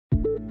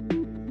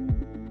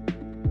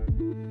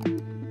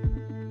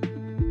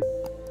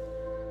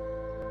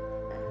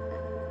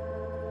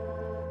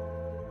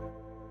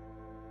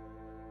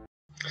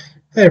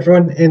Hey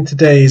everyone, in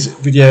today's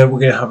video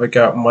we're going to have a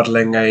go at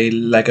modelling a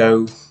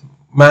Lego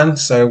man,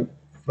 so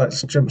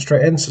let's jump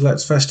straight in. So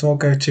let's first of all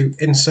go to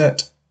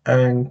Insert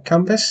and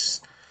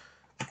Canvas.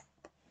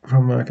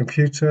 From my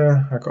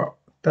computer I got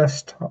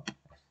desktop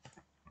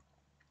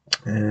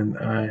and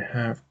I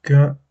have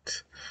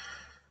got,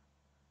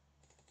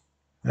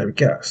 there we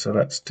go, so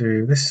let's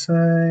do this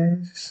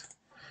size.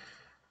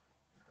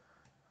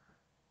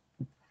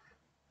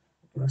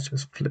 Let's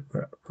just flip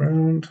that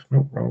around,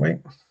 nope, wrong way.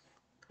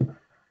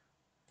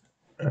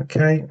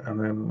 Okay, and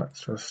then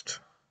let's just,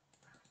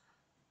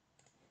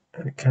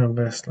 in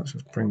Canvas, let's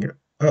just bring it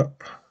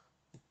up.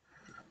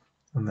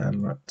 And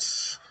then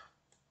let's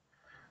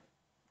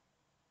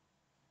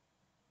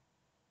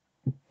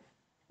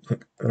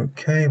click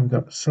OK. We've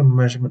got some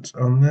measurements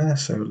on there,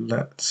 so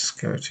let's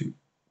go to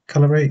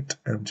Colorate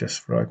and just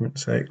for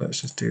argument's sake,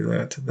 let's just do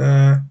there to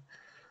there.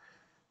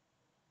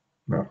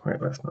 No,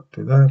 wait, let's not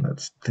do that.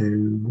 Let's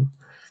do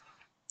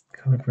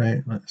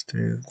Calibrate. Let's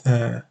do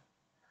there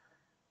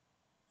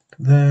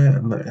to there,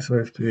 and that is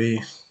supposed to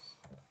be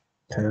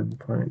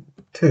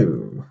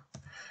 10.2.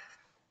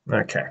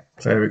 Okay,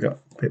 so there we go.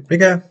 A bit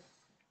bigger.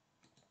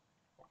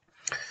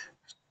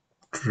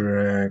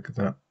 Drag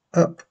that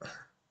up.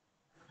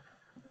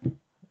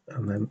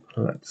 And then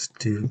let's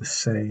do the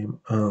same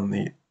on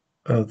the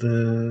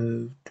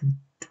other.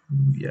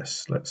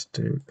 Yes, let's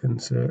do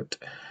Insert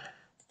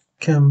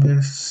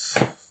Canvas.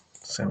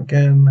 Same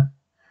again.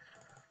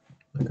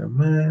 Lego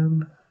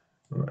man.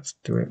 Let's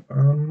do it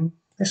on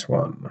this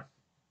one.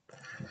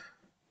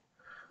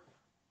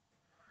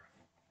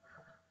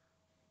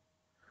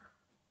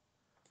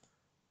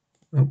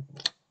 Oh,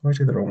 I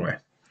did it the wrong way.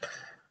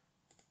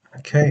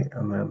 Okay,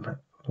 and then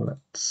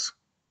let's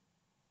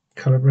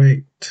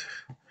calibrate.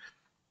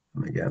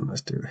 And again,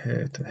 let's do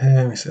here to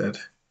here. We said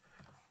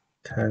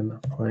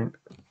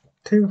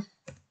 10.2.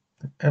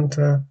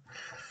 Enter.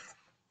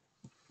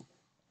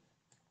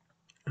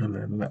 And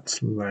then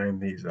let's line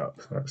these up.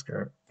 So let's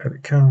go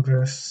Edit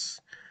Canvas.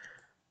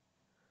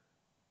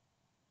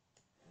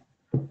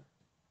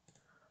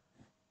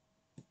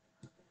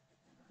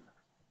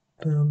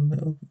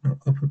 Down, not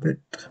up a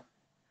bit.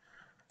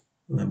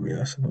 And then we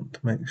also want to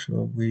make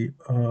sure we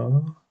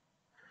are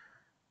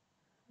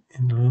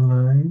in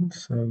line.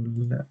 So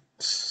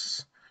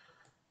let's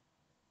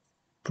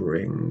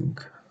bring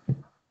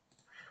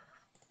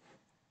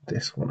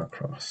this one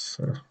across.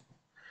 So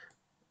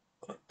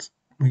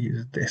we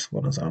use this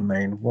one as our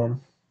main one.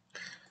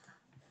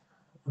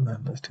 And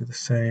then let's do the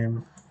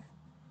same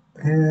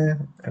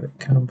here, Edit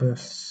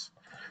Canvas.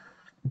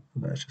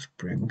 And let's just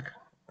bring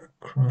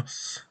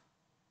across.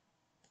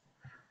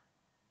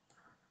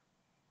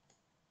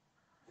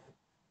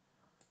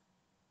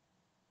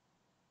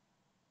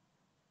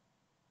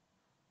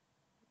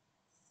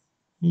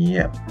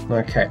 Yep,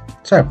 okay,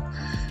 so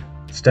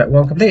step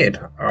one completed.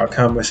 Our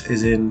canvas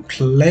is in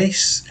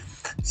place.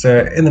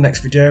 So in the next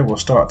video, we'll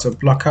start to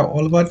block out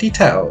all of our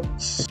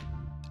details.